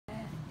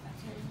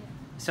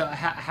So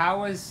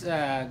how was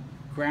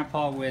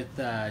Grandpa with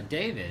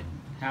David?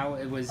 How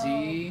was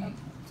he?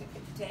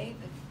 David,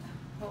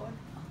 Lord,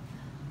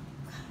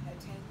 God, I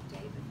tell you,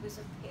 David was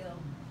a pill.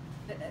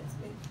 But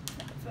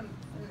from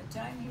the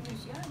time he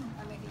was young,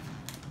 I mean,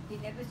 he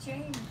never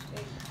changed.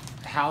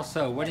 How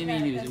so? What do you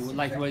mean? He was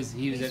like his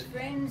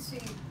friends? He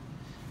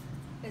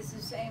is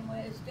the same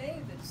way as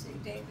David. See,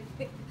 David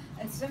picked,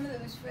 and some of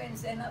those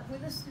friends, they're not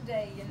with us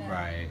today, you know.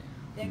 Right.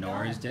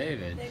 Nor is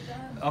David. They're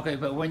gone. Okay,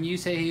 but when you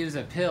say he was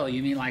a pill,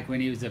 you mean like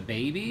when he was a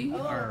baby? Oh,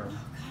 or?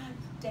 God,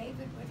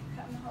 David would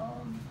come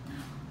home.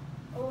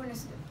 Oh, and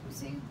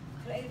see,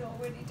 Clay had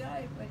already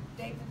died when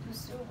David was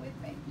still with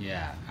me.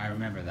 Yeah, I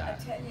remember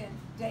that. I tell you,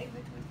 David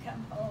would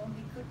come home.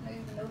 He couldn't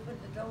even open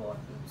the door.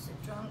 He was so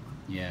drunk.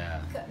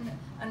 Yeah.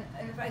 And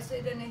if I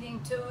said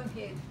anything to him,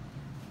 he'd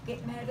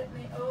get mad at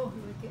me. Oh,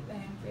 he would get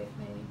angry at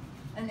me.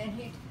 And then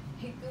he'd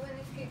go in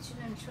the kitchen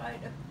and try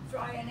to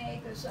fry an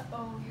egg or something.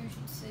 Oh, you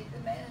should see the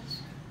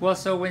mess. Well,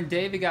 so when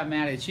David got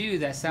mad at you,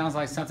 that sounds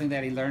like something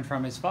that he learned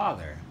from his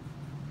father.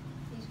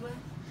 He's what?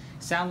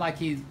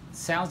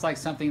 Sounds like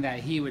something that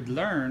he would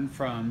learn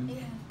from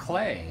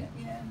Clay.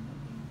 Yeah.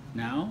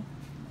 No?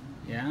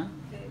 Yeah?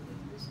 David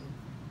was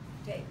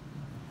David.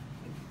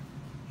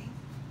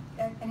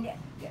 And yeah,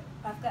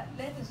 I've got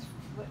letters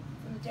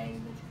from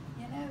David,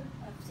 you know.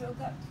 I've still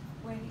got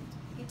where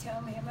he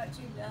tell me how much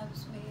he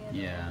loves me and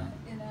all that,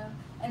 you know.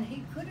 And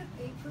he could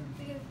be a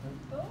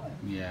good boy.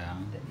 Yeah.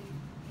 But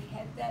he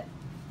had that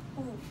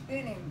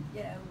in him,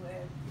 you know,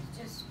 where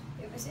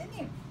it was in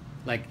him.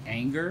 Like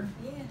anger?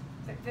 Yeah,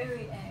 but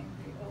very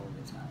angry all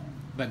the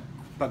time.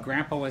 But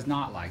Grandpa was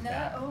not like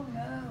that. Oh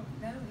no,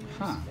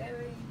 he was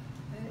very.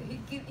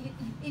 He'd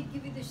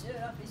give you the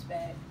shirt off his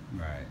back.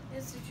 Right.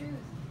 That's the truth.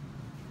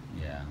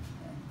 Yeah.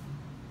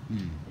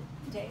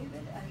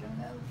 David, I don't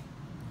know.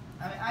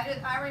 I mean,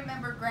 I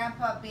remember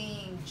Grandpa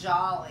being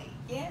jolly.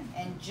 Yeah.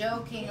 And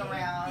joking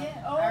around.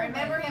 Yeah. I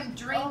remember him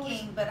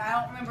drinking, but I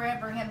don't remember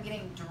ever him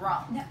getting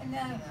drunk. No. I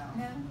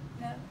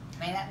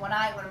mean, when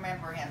I would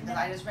remember him, because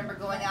I just remember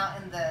going out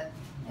in the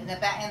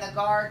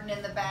garden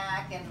in the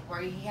back, and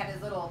where he had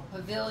his little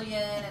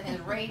pavilion and his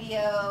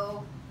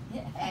radio,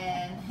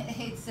 and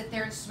he'd sit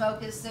there and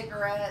smoke his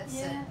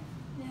cigarettes and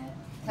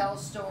tell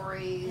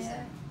stories. Yeah.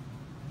 And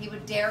he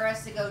would dare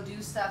us to go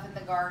do stuff in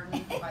the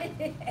garden.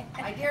 Like,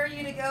 I dare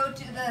you to go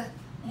to the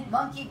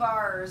monkey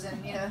bars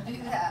and do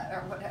that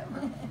or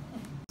whatever.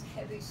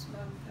 Heavy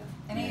smoker.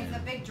 And he was a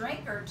big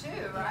drinker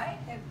too, right?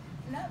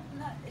 No,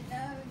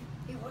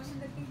 he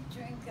wasn't a big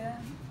drinker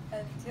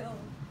until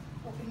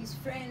his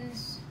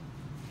friends.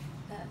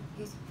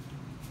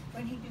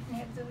 When he didn't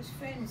have those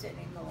friends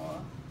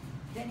anymore,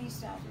 then he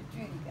started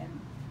drinking.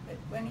 But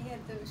when he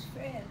had those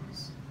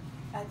friends,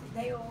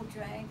 they all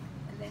drank,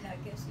 and then I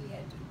guess he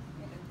had to,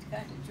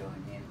 kind of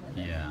join in with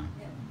them. Yeah.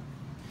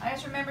 I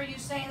just remember you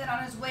saying that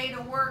on his way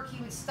to work he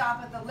would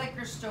stop at the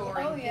liquor store.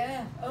 Oh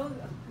yeah. Oh,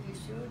 you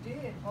sure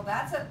did. Well,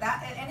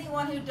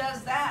 anyone who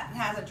does that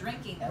has a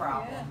drinking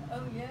problem.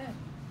 Oh yeah.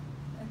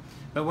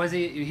 But was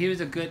he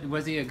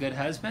a good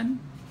husband?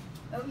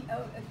 He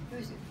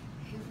was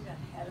a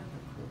hell of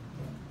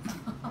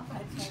a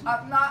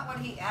cook. Not what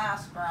he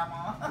asked,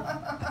 Grandma.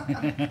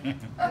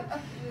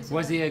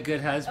 Was he a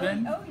good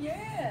husband? Oh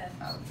yeah.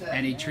 Oh, good.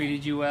 And he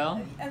treated you well?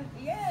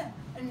 Yeah.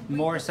 And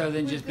More so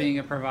than just being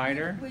a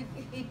provider? We'd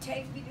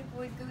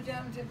go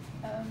down to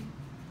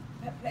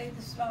play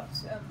the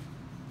slots.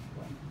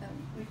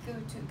 We'd go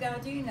to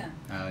Gardena.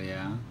 Oh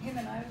yeah. Him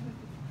and I would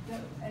go,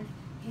 and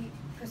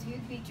because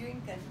he'd be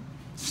drinking,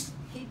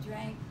 he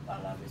drank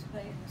while I was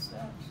playing the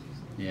slots.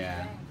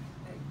 Yeah.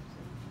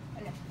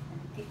 And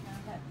getting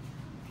on that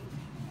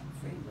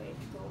freeway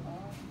to go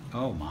home.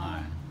 Oh my.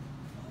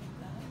 Oh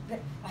God! But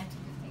I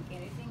didn't think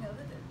anything of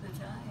it at the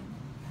time.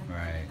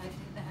 Right. I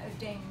didn't know how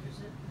dangerous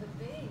it could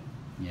be.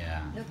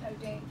 Yeah. Look how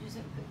dangerous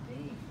it could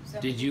be.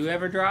 Did you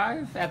ever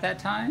drive at that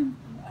time?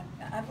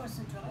 I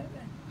wasn't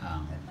driving.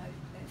 Oh.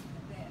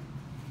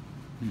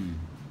 Then.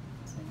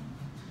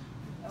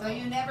 So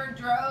you never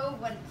drove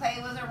when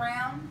Clay was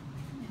around?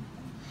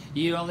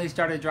 You only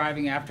started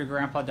driving after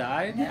Grandpa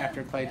died?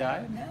 After Clay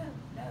died?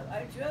 No,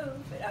 I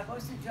drove, but I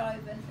wasn't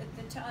driving at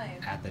the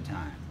time. At the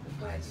time.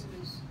 Because he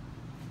was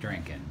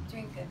drinking.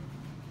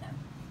 No.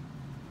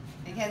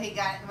 Because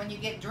when you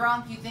get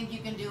drunk, you think you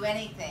can do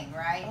anything,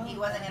 right? Oh, he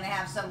wasn't going to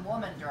have some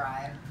woman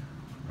drive.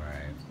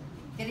 Right.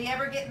 Did he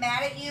ever get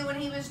mad at you when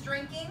he was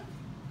drinking?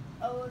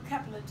 Oh, a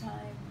couple of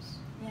times,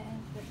 yeah,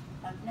 but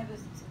I've never,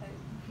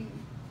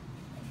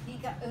 he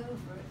got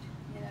over it,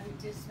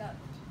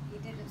 he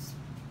didn't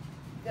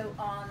go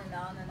on and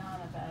on and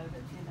on about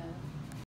it,